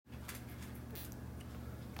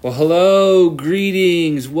Well, hello,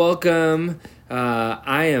 greetings, welcome.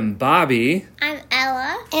 I am Bobby. I'm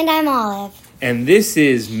Ella. And I'm Olive. And this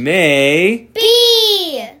is May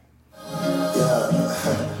B!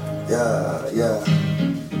 Yeah.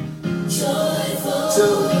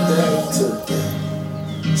 Today.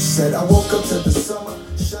 Said I woke up to the summer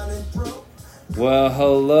shining through. Well,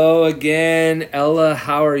 hello again. Ella,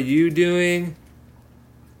 how are you doing?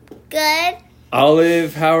 Good.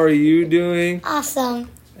 Olive, how are you doing? Awesome.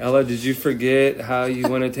 Ella, did you forget how you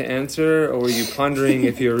wanted to answer, or were you pondering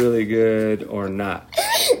if you're really good or not?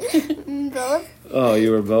 Both. Oh, you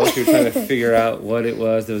were both? You were trying to figure out what it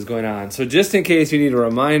was that was going on. So just in case you need a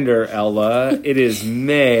reminder, Ella, it is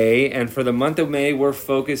May, and for the month of May, we're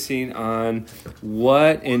focusing on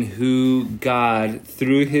what and who God,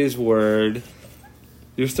 through His Word...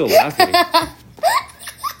 You're still laughing.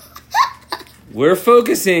 We're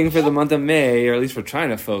focusing for the month of May, or at least we're trying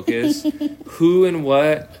to focus, who and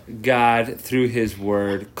what God, through His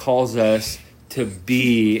Word, calls us to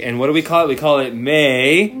be. And what do we call it? We call it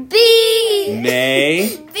May. B!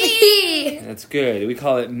 May. B! That's good. We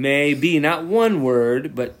call it May Be. Not one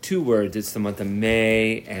word, but two words. It's the month of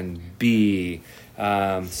May and be.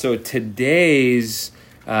 So today's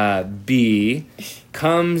B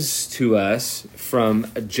comes to us from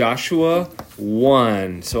Joshua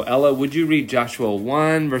 1. So Ella, would you read Joshua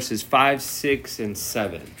 1 verses 5, 6, and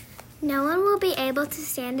 7? No one will be able to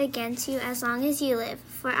stand against you as long as you live,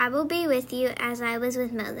 for I will be with you as I was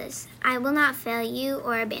with Moses. I will not fail you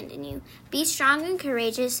or abandon you. Be strong and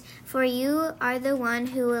courageous, for you are the one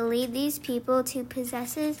who will lead these people to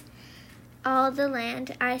possess all the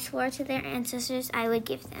land I swore to their ancestors I would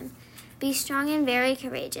give them. Be strong and very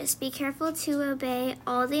courageous. Be careful to obey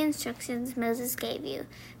all the instructions Moses gave you.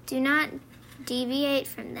 Do not deviate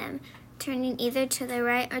from them, turning either to the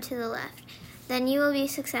right or to the left. Then you will be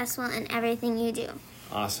successful in everything you do.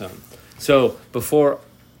 Awesome. So before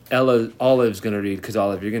Olive's going to read, because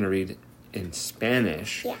Olive, you're going to read in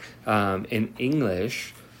Spanish. Yeah. In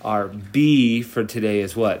English, our B for today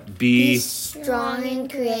is what? Be Strong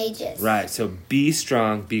and courageous. Right, so be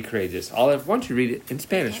strong, be courageous. Olive, why don't you read it in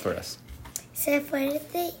Spanish for us? Sé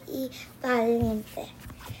fuerte y valiente,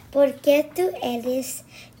 porque tú eres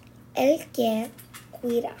el que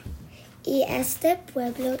cuida y este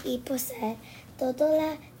pueblo y poseer toda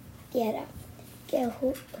la tierra que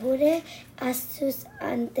jure a sus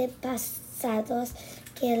antepasados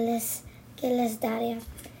que les daría.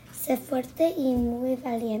 Sé fuerte y muy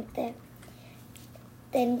valiente.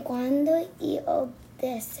 Ten cuidado y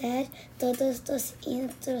obedecer todas las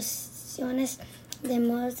instrucciones de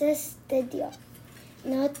Moisés de Dios.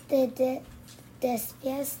 No te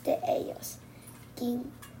desvíes de ellos,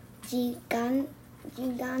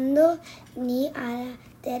 llegando ni a la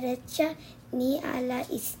derecha ni a la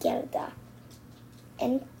izquierda.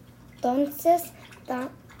 Entonces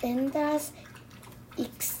tendrás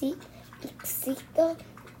éxito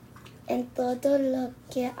en todo lo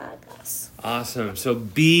que hagas. Awesome. So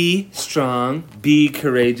be strong, be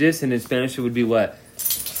courageous, and in Spanish it would be what?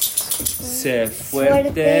 Sé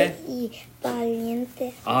fuerte y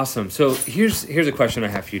valiente. Awesome. So here's a question I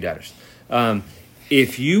have for you, daughters.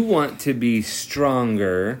 If you want to be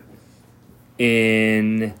stronger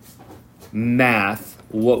in math,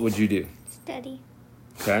 what would you do? Study.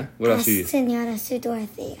 Okay. What else do you do? Señora Sue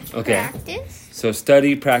Dorothea. Okay. Practice. So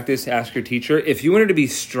study, practice, ask your teacher. If you wanted to be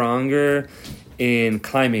stronger in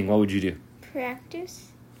climbing, what would you do? Practice.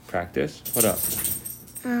 Practice. What else?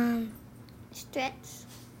 Stretch.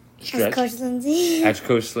 Stretch. As Coach Lindsay. Ask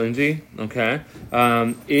Coach Lindsay. Okay.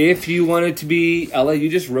 If you wanted to be, Ella, you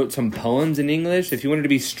just wrote some poems in English. If you wanted to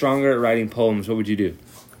be stronger at writing poems, what would you do?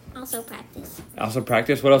 Also practice. Also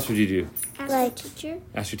practice. What else would you do? Ask Like- the teacher.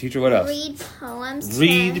 Ask your teacher. What else? Read poems.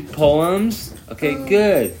 Read poems. Okay,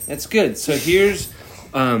 good. That's good. So here's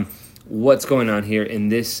what's going on here in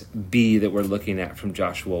this B that we're looking at from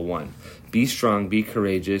Joshua 1. Be strong, be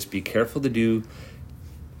courageous, be careful to do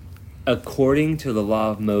according to the law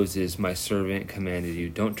of Moses, my servant commanded you.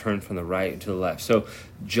 Don't turn from the right to the left. So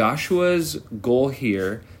Joshua's goal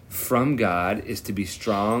here from God is to be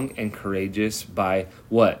strong and courageous by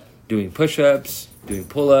what? Doing push-ups, doing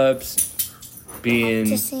pull-ups, being...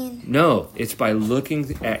 Practicing. No, it's by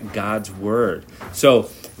looking at God's word. So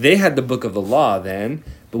they had the book of the law then,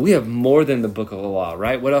 but we have more than the book of the law,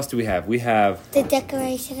 right? What else do we have? We have... The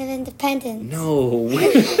Declaration of Independence. No.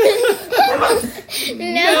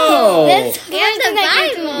 No. That's We have the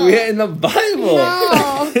Bible. We in the Bible.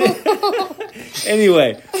 No.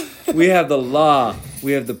 Anyway, we have the law,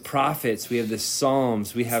 we have the prophets, we have the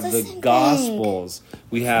Psalms, we have It's the the same thing. Gospels,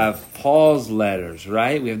 we have Paul's letters,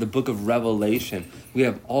 right? We have the book of Revelation. We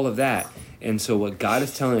have all of that. And so what God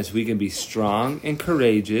is telling us, we can be strong and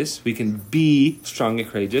courageous. We can be strong and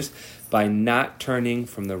courageous by not turning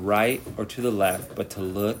from the right or to the left, but to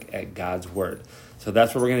look at God's word. So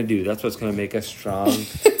that's what we're going to do. That's what's going to make us strong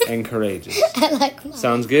and courageous. I like mine.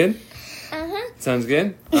 Sounds good? Sounds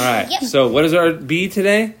good? All right. So what is our B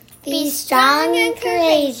today? Be strong and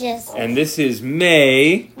courageous. And this is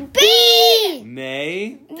May. Be.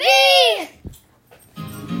 May. Be.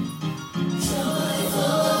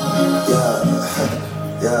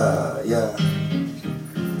 Yeah.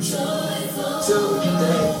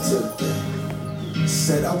 Today.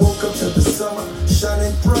 Said I woke up to the summer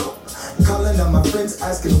shining through. Calling on my friends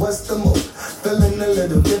asking what's the move. Feeling a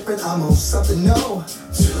little different, I'm on something new.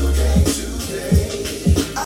 Today.